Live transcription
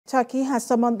Turkey has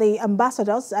summoned the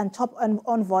ambassadors and top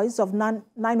envoys of nine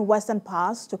Western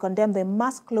powers to condemn the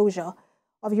mass closure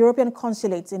of European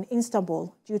consulates in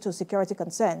Istanbul due to security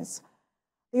concerns.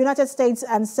 The United States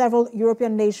and several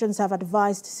European nations have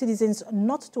advised citizens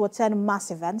not to attend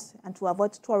mass events and to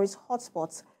avoid tourist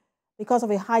hotspots because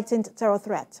of a heightened terror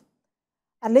threat.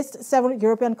 At least 7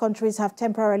 European countries have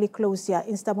temporarily closed their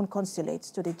Istanbul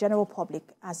consulates to the general public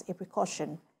as a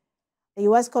precaution. The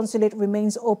U.S. consulate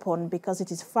remains open because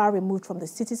it is far removed from the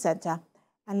city center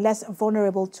and less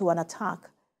vulnerable to an attack.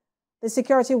 The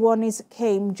security warnings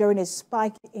came during a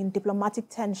spike in diplomatic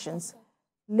tensions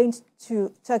linked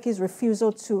to Turkey's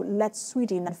refusal to let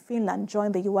Sweden and Finland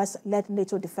join the U.S.-led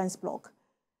NATO defense bloc.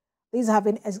 These have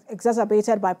been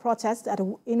exacerbated by protests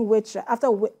in which, after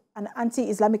an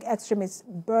anti-Islamic extremist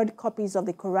burned copies of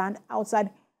the Quran outside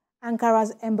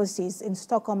Ankara's embassies in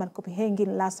Stockholm and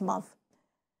Copenhagen last month.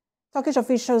 Turkish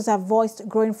officials have voiced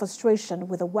growing frustration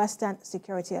with the Western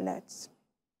security alerts.